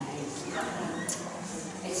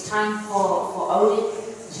time for Odin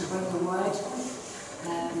to bring the word.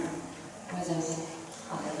 Where's Odin?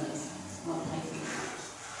 Oh, there he is. Well, thank you.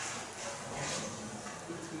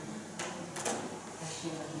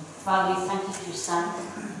 Father, we thank you for your Son.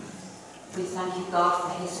 We thank you, God,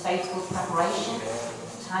 for his faithful preparation,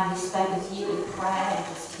 the time he spent with you in prayer and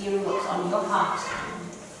just hearing what's on your heart.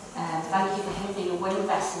 Thank you for him being a willing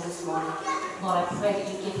vessel this morning. Lord, I pray that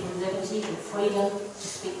you give him liberty and freedom to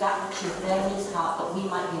speak that which is there in his heart, that we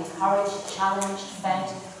might be encouraged, challenged,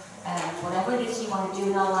 fed, whatever it is you want to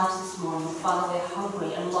do in our lives this morning. Father, we're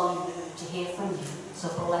hungry and longing to hear from you. So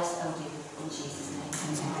bless Odin in Jesus' name.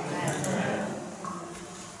 Amen.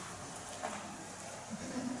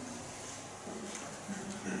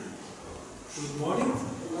 Good morning.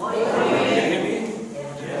 Good morning. Can you hear me?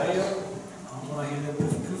 Yeah. I want to hear the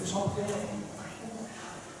proof something.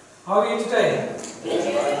 How are you today?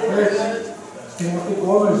 Good. Getting a bit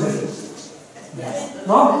warmer, is it? Yes.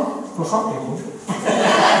 No? For some people.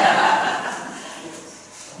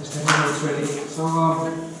 Just let me know it's ready. So,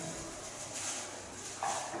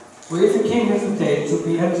 well, if you came here today to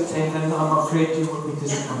be entertained, then I'm afraid you will be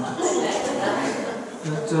disappointed.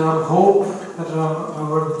 But hope that I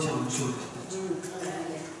will challenge you a little bit.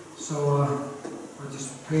 So, I just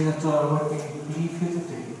pray that when we leave here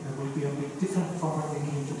today, it will be a bit different from when we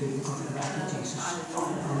came today because we have Jesus.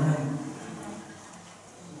 Amen.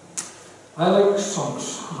 I like songs.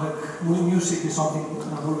 Like music is something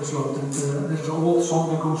I've always loved. And there's an old song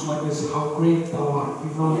that goes like this: "How great thou art."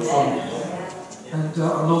 You know the song. And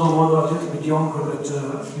another one a little bit younger that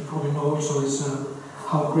you probably know also is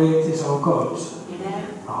 "How great is our God."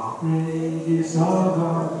 How great is our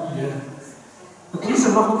God. Yeah. But these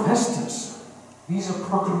are not questions. These are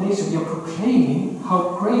proclamations. We are proclaiming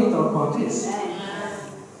how great our God is.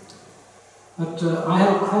 But I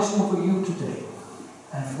have a question for you today.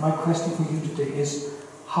 And my question for you today is,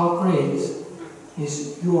 how great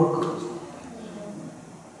is your God?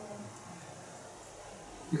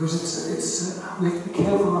 Because we have to be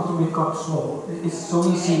careful not to make God small. It's so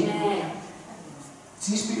easy.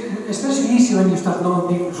 It's especially easy when you start knowing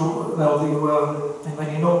people so well. And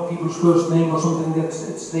when you know people's first name or something,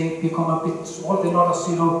 they become a bit small. They're not as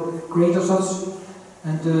great as us.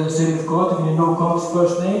 And same with God. If you know God's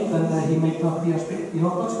first name, then he may not be as big. You know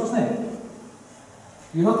God's first name?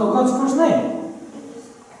 You don't know God's first name?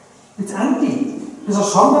 It's Andy. There's a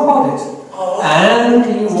song about it.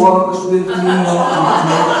 Andy walks with me.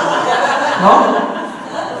 No?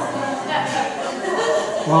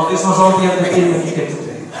 Well, this was all the entertainment you get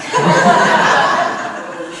today.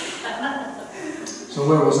 So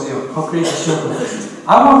where was I? How great is your God? I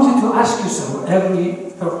want you to ask yourself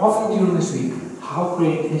often during this week, how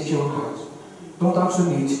great is your God? Don't answer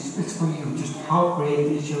me, it's for you. Just how great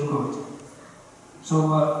is your God? So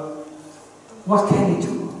what can he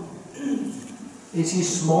do? Is he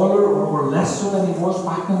smaller or lesser than he was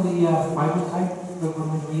back in the Bible time, when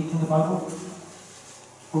we read in the Bible?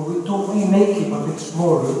 Or don't we make him a bit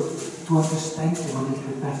smaller to understand him a little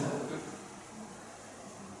bit better?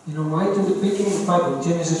 You know, right in the beginning of the Bible,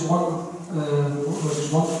 Genesis 1,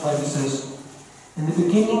 verses 1 to 5, it says, "In the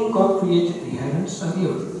beginning God created the heavens and the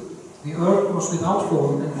earth. The earth was without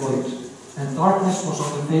form and void, and darkness was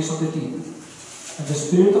on the face of the deep. And the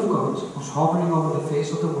Spirit of God was hovering over the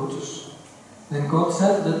face of the waters. Then God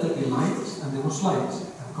said, let there be light, and there was light.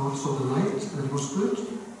 And God saw the light, and it was good,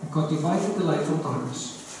 and God divided the light from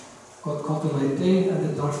darkness. God called the light day, and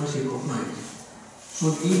the darkness he called night. So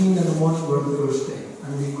the evening and the morning were the first day."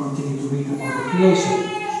 And we continue to read about the creation.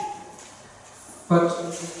 But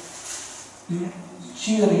you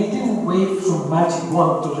see that he didn't wave some magic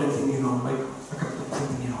wand or anything, like a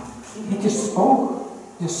thing, He just spoke,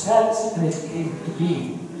 just said, and it came to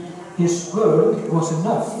be. His word was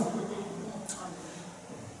enough.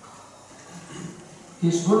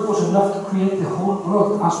 His word was enough to create the whole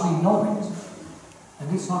world as we know it. And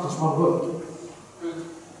it's not a small world.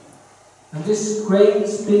 And this great,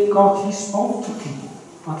 big God, he spoke to people,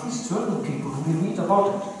 at least certain people, and we read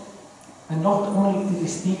about it. And not only did he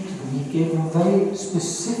speak to them, he gave them very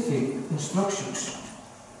specific instructions.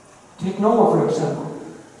 Take Noah, for example.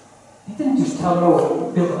 He didn't just tell Noah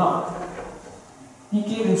to build an ark. He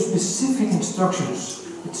gave him specific instructions.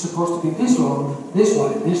 It's supposed to be this long, this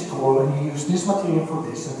wide, this tall, and you use this material for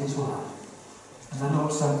this and this for that. And then I'll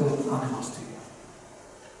send the animals to you.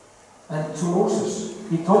 And to Moses,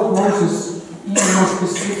 he told Moses even more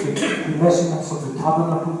specific the measurements of the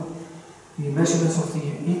tabernacle, the measurements of the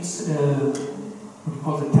what you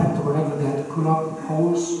call the tent or whatever they had to put up, the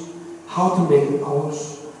poles, how to make the poles.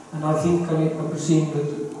 And I think I remember seeing that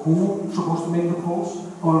who was supposed to make the poles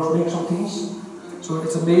or make some things. So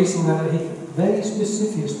it's amazing that very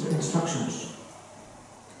specific instructions.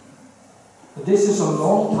 But this is a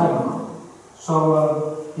long time ago,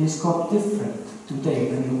 so it's got different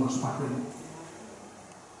today than it was back then.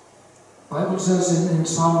 The Bible says in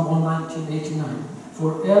Psalm 119:89,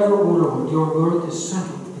 "Forever, O Lord, your word is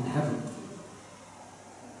settled in heaven."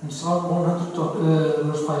 In Psalm 100,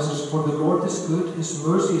 verse 5 says, "For the Lord is good, his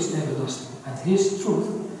mercy is everlasting, and his truth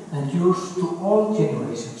endures to all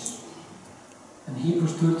generations." In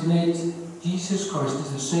Hebrews 13:8, Jesus Christ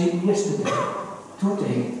is the same yesterday,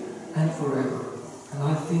 today, and forever. And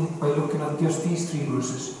I think by looking at just these three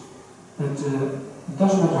verses, that it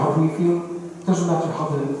doesn't matter how we feel, it doesn't matter how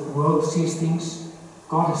the world sees things,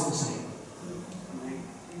 God is the same.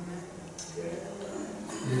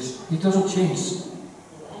 Yes, He doesn't change.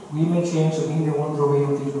 We may change and we may wander away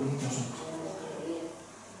on things, but He doesn't.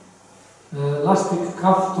 Last week,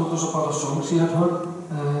 Kath told us about a song she had heard.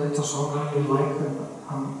 It's a song I really like.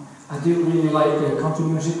 I do really like country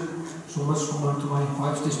music, so much to my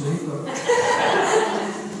wife's dismay. But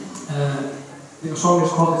the song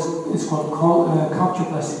is called "Count Your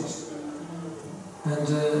Blessings," and I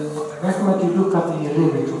recommend you look at the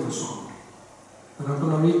lyrics of the song. But I'm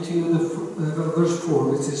going to read to you the verse 4,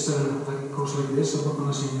 which is it goes like this. I'm not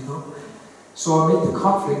going to sing it though. "So amid the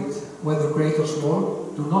conflict, whether great or small,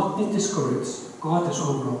 do not be discouraged. God is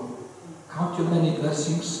over all. Count your many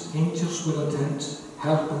blessings, angels will attend,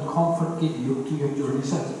 help and comfort give you to your journey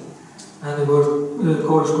set." And the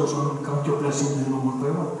chorus goes on, "Count your blessings and one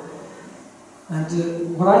by one." And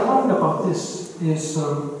what I learned about this is a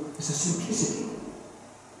simplicity.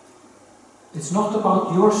 It's not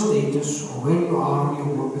about your status or where you are in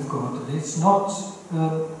your work with God. It's not,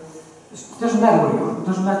 it doesn't matter where you are, it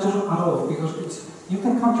doesn't matter at all, because you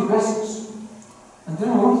can count your blessings, and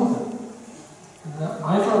there are a lot of them.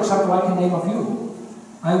 And for example, I can name a few.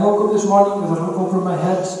 I woke up this morning with a roof over my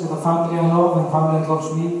head, with a family I love and family that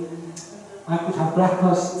loves me. I could have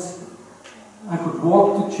breakfast, I could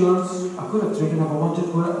walk to church, I could have drinking if I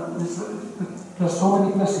wanted, but there's so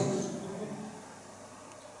many blessings.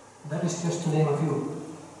 That is just to name a few.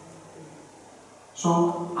 So,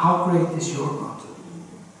 how great is your God?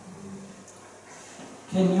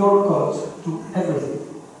 Can your God do everything?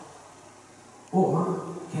 Or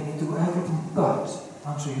can He do everything but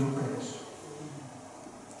answer your prayers?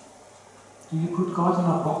 Do you put God in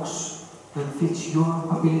a box that fits your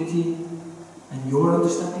ability and your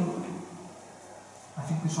understanding? I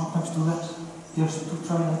think we sometimes do that, just to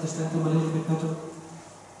try and understand Him a little bit better.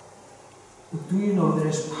 But do you know there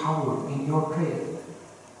is power in your prayer?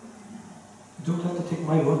 You don't have to take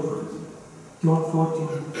my word for it. John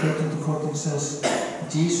 13-14 says,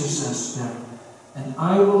 Jesus says there, "And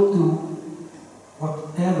I will do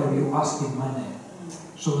whatever you ask in my name,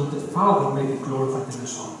 so that the Father may be glorified in the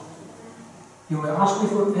Son. You may ask me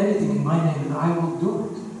for anything in my name, and I will do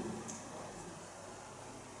it."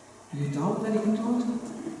 Do you doubt that He can do it?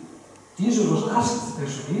 Jesus was asked,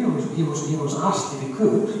 he was asked if He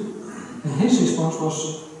could, and His response was,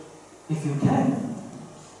 "If you can."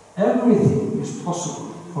 Everything is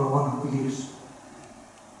possible for one who believes.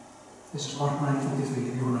 This is Mark 9:23,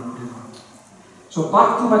 if you want to put it on. So back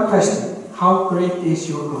to my question, how great is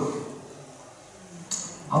your God?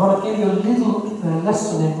 I want to give you a little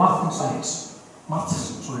lesson in math and science. Maths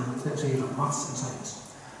and science.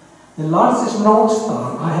 The largest known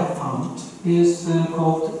star I have found is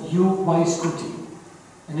called UY Scuti,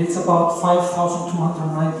 and it's about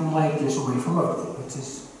 5,219 light years away from Earth, which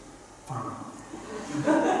is far away.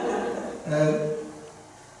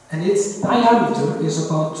 And its diameter is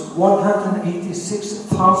about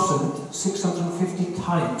 186,650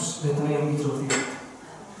 times the diameter of the Earth.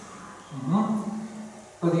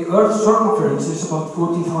 But the Earth's circumference is about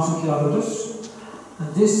 40,000 kilometers,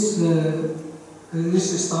 and this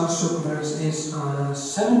star's circumference is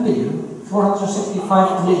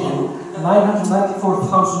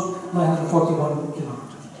 7,465,994,941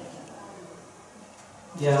 kilometers.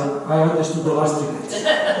 Yeah, I understood the last 3 minutes.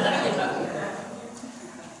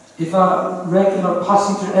 If a regular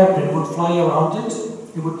passenger airplane would fly around it,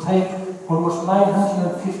 it would take almost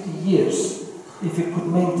 950 years if it could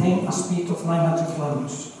maintain a speed of 900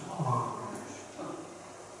 kilometers per hour.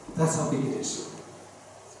 That's how big it is.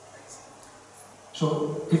 So,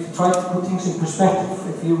 if you try to put things in perspective,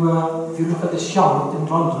 if you look at the Shard in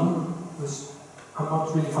London, which I'm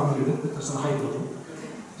not really familiar with, but it's a high building,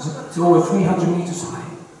 it's over 300 meters high,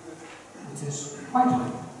 which is quite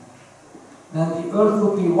high. Then the Earth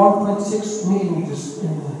would be 1.6 millimeters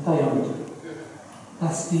in diameter.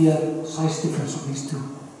 That's the size difference of these two.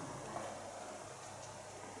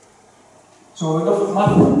 So enough of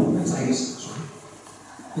math and science, sorry.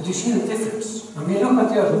 But you see the difference. When we look at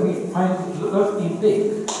the earth, we find the earth being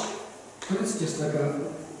big, but it's just like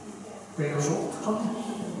a grain of salt or something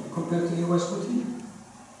compared to the US 14.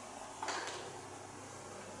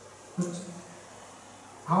 But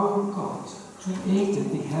our God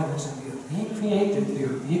created the heavens and the earth. He created the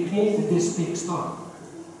earth. He created this big star.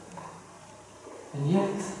 And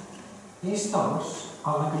yet, these stars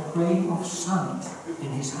are like a grain of sand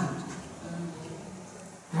in his hand.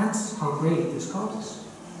 That's how great this God is.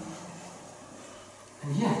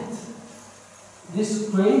 And yet, this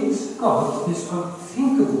great God, this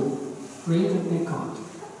unthinkable, great and big God,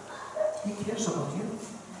 he cares about you.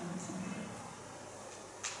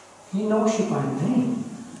 He knows you by name.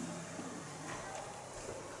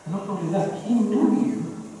 And not only that, he knew you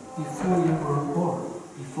before you were born,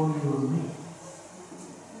 before you were made.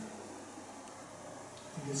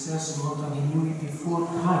 It says in one time, he knew you before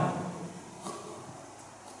time.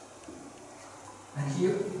 And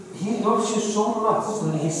he loves you so much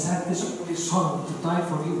that he sent his son to die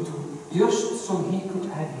for you, just so he could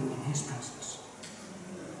have you in his presence.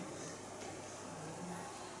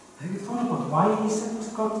 Have you thought about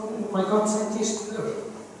why God sent Jesus to earth?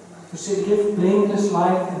 To say, live blameless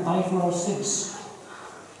life and die for our sins.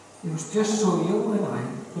 It was just so you and I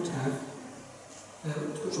could have,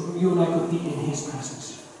 so you and I could be in his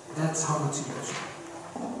presence. That's how much he loves you.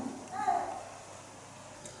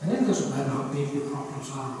 And it doesn't matter how big your problems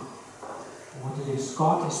are, or what it is.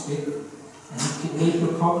 God is big, and he can make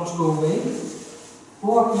your problems go away,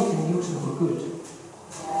 or he can use them for good.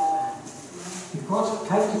 If God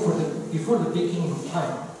kept you before the beginning of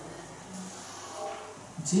time,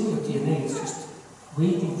 it's in your DNA, it's just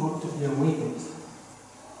waiting for it to be awakened.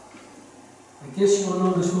 I guess you all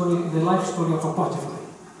know the life story of a butterfly.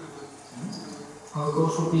 How it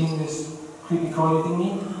goes from being this creepy crawly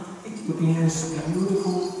thingy to being this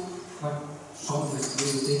beautiful, like solid,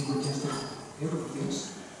 really big, majestic, beautiful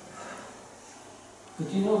things.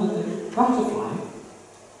 But you know that the butterfly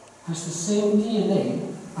has the same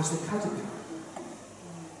DNA as the caterpillar.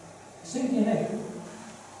 Same DNA.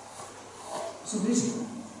 It's amazing.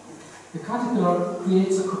 The caterpillar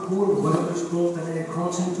creates a cocoon, whatever it's called, and then it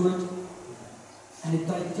crawls into it, and it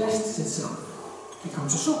digests itself,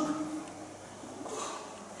 becomes a soup.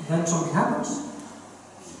 And then something happens,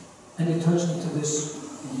 and it turns into this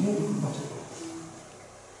beautiful butterfly.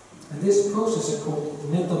 And this process is called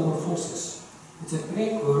metamorphosis. It's a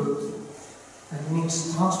Greek word, and it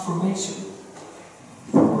means transformation,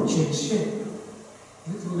 or change shape.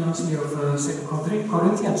 It reminds me of 2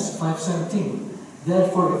 Corinthians 5:17.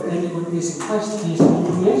 Therefore, if anyone is in Christ, he is a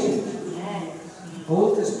new creation.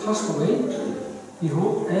 Old has passed away,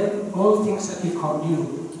 behold, and all things have become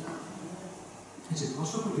new. Is it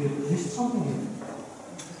possible we have missed something here?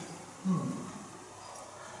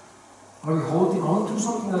 Are we holding on to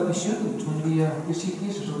something that we shouldn't when we receive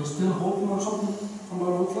Jesus? Are we still holding on something from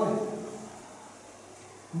our old life?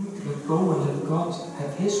 We need to let go and let God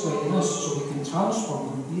have his way in us so we can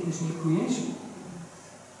transform and be this new creation.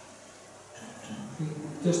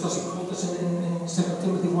 Just as he called us in 2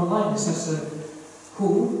 Timothy 1:9, it says,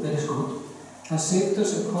 who, that is God, has saved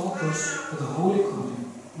us and called us with a holy calling,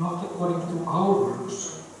 not according to our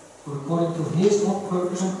works, but according to his own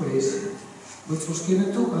purpose and grace, which was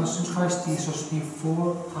given to us in Christ Jesus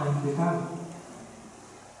before time began.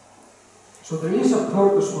 So there is a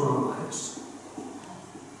purpose for our lives.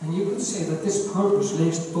 And you could say that this purpose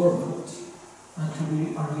lays dormant until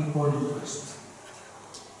we are reborn in Christ.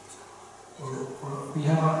 Or we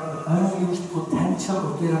have an unused potential,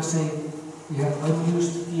 or dare I say, we have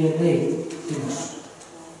unused DNA in us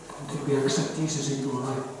until we accept Jesus into our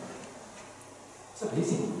life. It's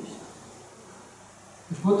amazing.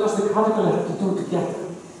 But what does the caterpillar have to do to get there?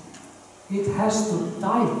 It has to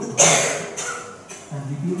die and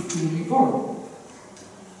be reborn.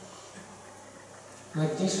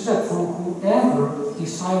 Like Jesus said, for whoever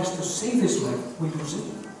desires to save his life will lose it.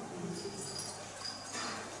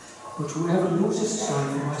 But whoever loses his life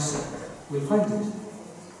for my sake will find it.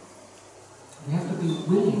 We have to be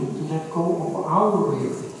willing to let go of our way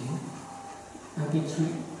of thinking and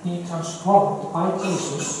be transformed by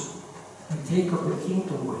Jesus and take up the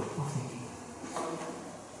kingdom way of thinking.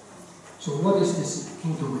 So what is this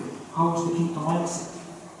kingdom way? How is the kingdom mindset?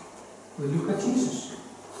 Well, look at Jesus.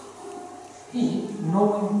 He,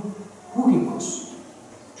 knowing who he was,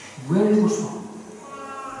 where he was from,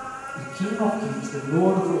 the King of Kings, the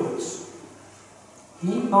Lord of Lords,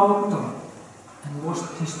 he bowed down and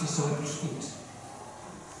washed his disciples' feet.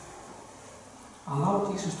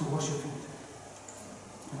 Allow Jesus to wash your feet.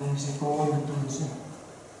 And then he said, go on and do the same,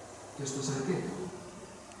 just as I did.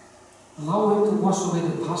 Allow him to wash away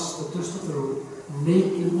the past, the dust of the road,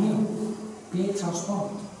 make you new, be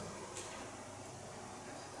transformed.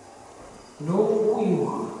 Know who you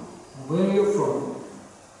are, where you're from.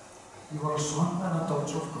 You are a son and a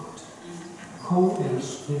daughter of God. Who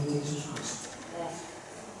else with Jesus Christ?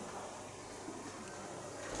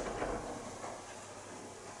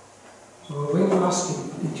 So when you ask Him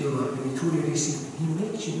into your life, and you truly receive Him, He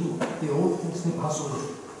makes you new. The old things, they pass over.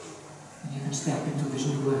 And you can step into this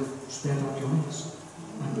new life, spread out your wings,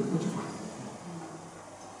 and look what you find.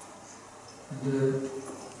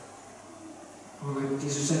 And like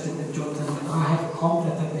Jesus said in John 10, I have come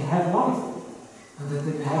that they may have life, and that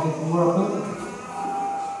they may have it more abundantly.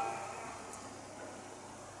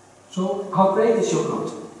 So, how great is your God?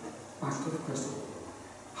 Back to the question.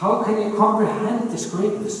 How can you comprehend this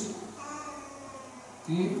greatness?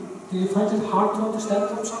 Do you find it hard to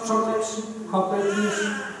understand sometimes how great He is?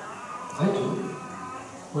 I do.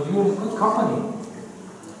 But you're in good company.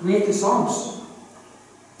 Read the Psalms.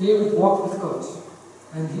 David walked with God.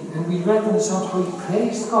 And we read in the Psalms how he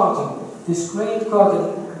praised God, and this great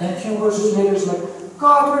God, and a few verses later it's like,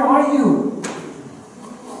 God, where are you?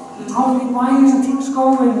 God, why isn't things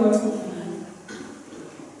going?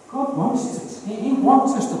 God wants it. He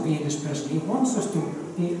wants us to be in His presence. He wants us to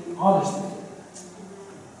be honest with Him.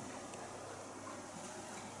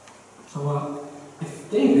 So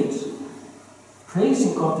if David,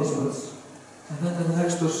 praising God this much, and then the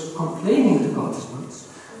next verse complaining to God this much,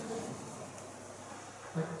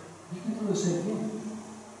 you can do the same thing.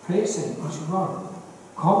 Praise Him as you are.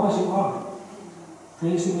 Come as you are.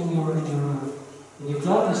 Praise Him in your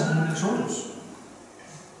gladness and in your sorrows.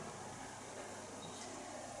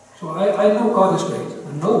 So I know God is great.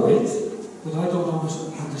 I know it, but I don't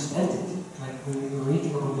understand it. Like when you're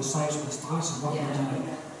reading about the size of the stars and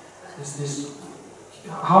whatnot,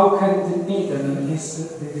 how can it be that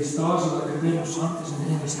the stars are like a grain of sand is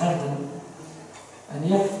in His hand, and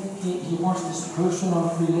yet he wants this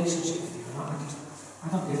personal relationship with you? I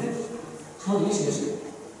don't get it. It's not easy, is it?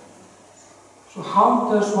 So how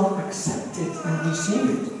does one accept it and receive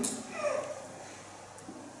it?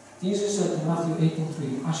 Jesus said in Matthew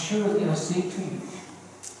 18:3, assuredly I say to you,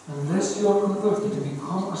 unless you are converted to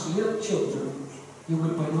become as little children, you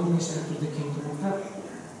will by no means enter the kingdom of heaven.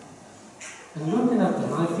 And looking at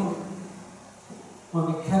that, I think, well,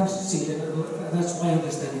 we can see, and that's my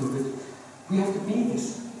understanding of it, we have to be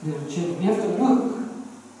this little children. We have to look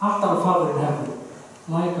at our Father in heaven,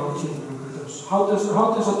 like our children look at us. How does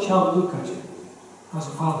a child look at you as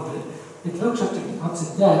a father? It looks at the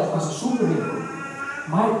dad as a superhero.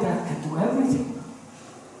 My dad can do everything.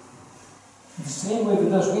 In the same way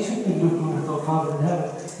with us, we should be looking at our Father in heaven,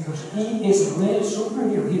 because He is a real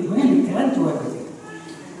superhero. He really can do everything.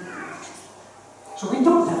 So we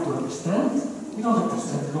don't have to understand. We don't have to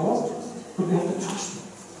understand it all, but we have to trust Him.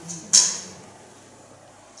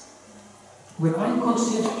 When I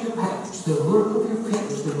consider your hands, the work of your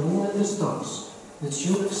fingers, the moon and the stars, which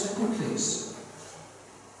you have set in place,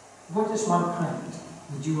 what is mankind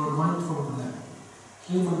that you are mindful of them?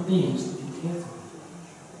 Human beings that you care for.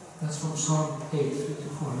 That's from Psalm 8,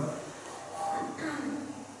 3-4.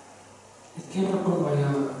 It came up on my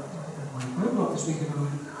Bible this week, and I'm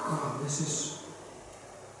like, oh, this is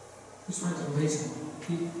amazing.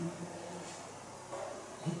 He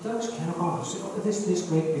does care about us. This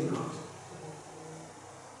great big God.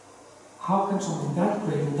 How can something that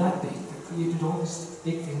great and that big, that created all these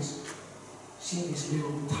big things, see these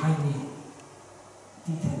little tiny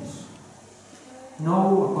details?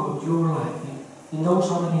 Know about your life. He knows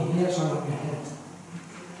how many hairs are on your head.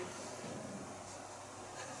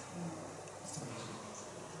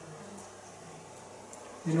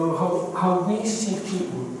 You know, how we see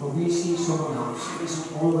people, how we see someone else,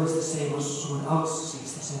 isn't always the same as someone else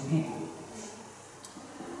sees the same people.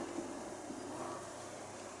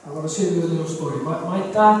 I want to share you a little story. My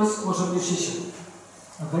dad was a musician,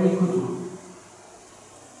 a very good one.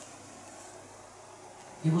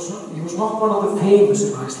 He was not one of the famous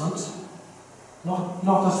in Iceland,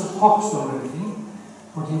 not as a pop star or anything,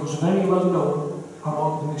 but he was very well known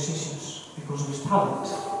among the musicians because of his talent.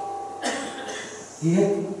 He had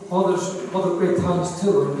other great talents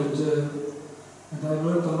too, and I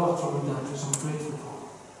learned a lot from my dad, which I'm grateful for.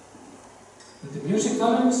 But the music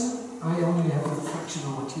talent, I only have a fraction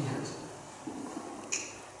of what he had.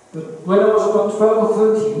 But when I was about 12 or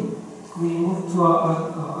 13, we moved to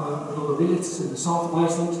another village in the south of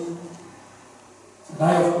Iceland. And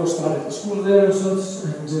I, of course, started at school there and such,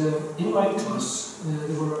 and in my class,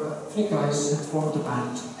 there were 3 guys that formed a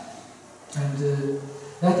band. And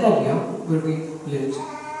that area where we lived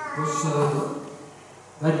was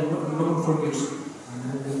very known for music. And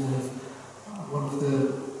one of the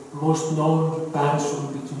most known bands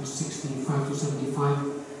from between 65 to 75,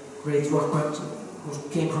 great rock band, who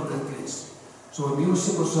came from that place. So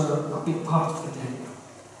music was a big part of the day.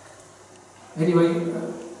 Anyway,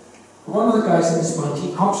 one of the guys in this band,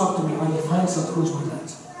 he comes up to me when he finds out who's my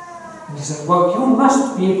dad. And he said, well, you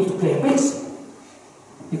must be able to play a bass,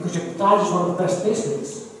 because your dad is one of the best bass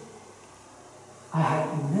players. I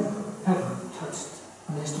had never, ever touched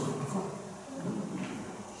an instrument before.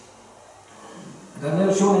 And I've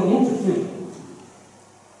never shown any interest, really.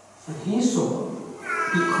 But he saw,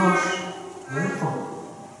 because very fond,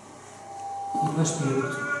 he must be able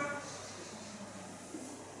to.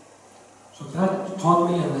 So that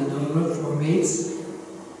taught me, and then I learned from my mates.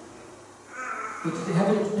 But they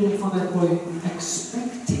haven't been for that boy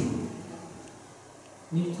expecting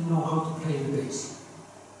me to know how to play the bass.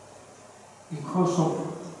 Because of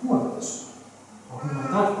who I was, or who my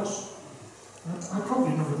dad was. I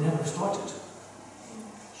probably never started.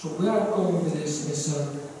 So where I'm going with this is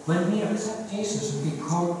when we accept Jesus and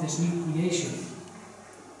become this new creation,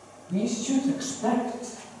 we should expect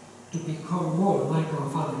to become more like our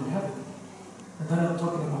Father in heaven. And then I'm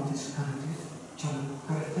talking about these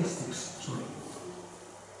characteristics. Sorry.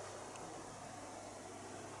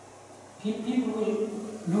 People will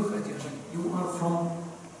look at you and say, you are from,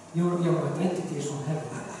 your identity is from heaven.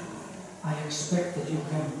 I expect that you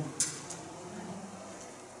can.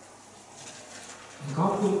 And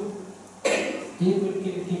God will, He will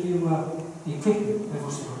give you equipment. I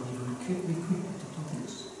was going to give you equipment to do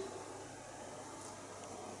this.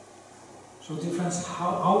 So dear friends,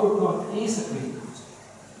 our God is a great God.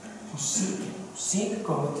 So seek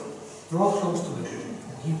God, draw close to Him,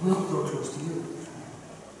 and He will draw close to you.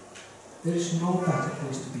 There is no better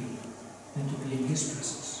place to be than to be in His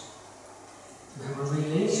presence. To have a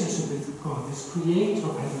relationship with God, this creator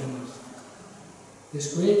of heaven and earth.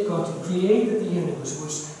 This great God who created the universe,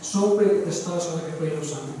 was so great that the stars are like a grain of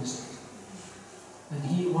sand in His hand. And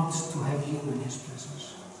He wants to have you in His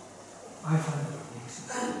presence. I find that amazing.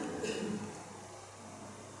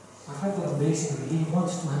 I find that amazing that He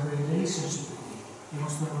wants to have a relationship with me. He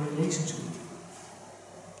wants to have a relationship with me.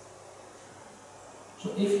 So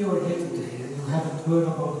if you are here today and you haven't heard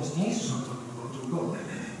about this Jesus I'm talking about, your God,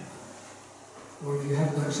 or if you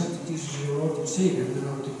haven't accepted Jesus as your Lord and Savior, then I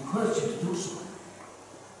would encourage you to do so.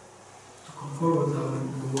 To come forward now and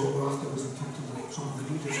go afterwards and talk to some of the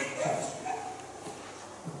leaders of the church.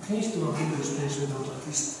 But please do not leave this place without at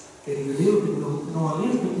least getting a little bit know a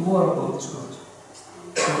little bit more about this God.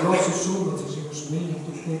 God loves you so much that He was willing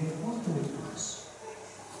to pay the ultimate price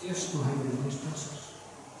just to have you in His presence.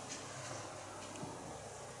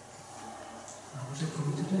 That was it for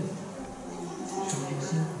me today. Shall we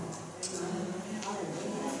sing?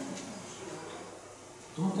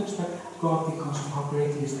 Don't expect God because of how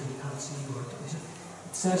great He is that He can't see you.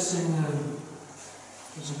 It says in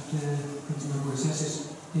it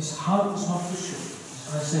says His heart is not too short.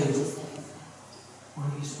 I say it. Or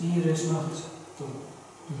His ear is not dull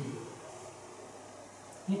to hear.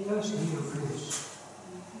 He does hear your prayers.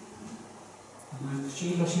 And like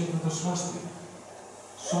Sheila shared with us last week,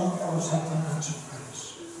 some of us have unanswered prayers.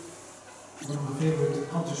 One of my favorite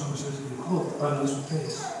country songs is called Unanswered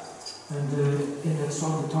Prayers. And in that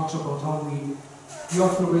song it talks about how we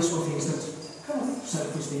often wish for things that kind of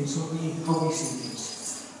selfish things, so how we see things.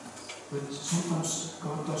 But sometimes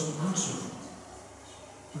God doesn't answer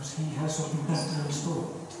because He has something better in store.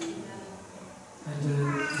 And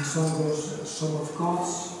the song goes, some of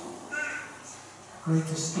God's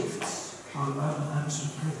greatest gifts are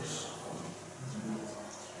unanswered prayers.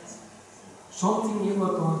 Something you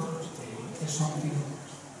are going through today is something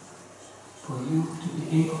for you to be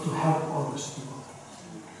able to help others to go.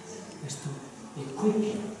 Is to equip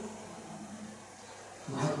you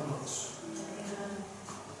to help others.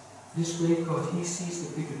 This great God, He sees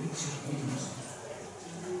the bigger picture of you.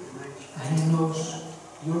 And He knows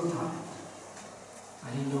your talent.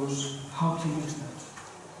 And He knows how to use that.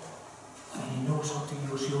 And He knows how to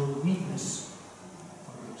use your weakness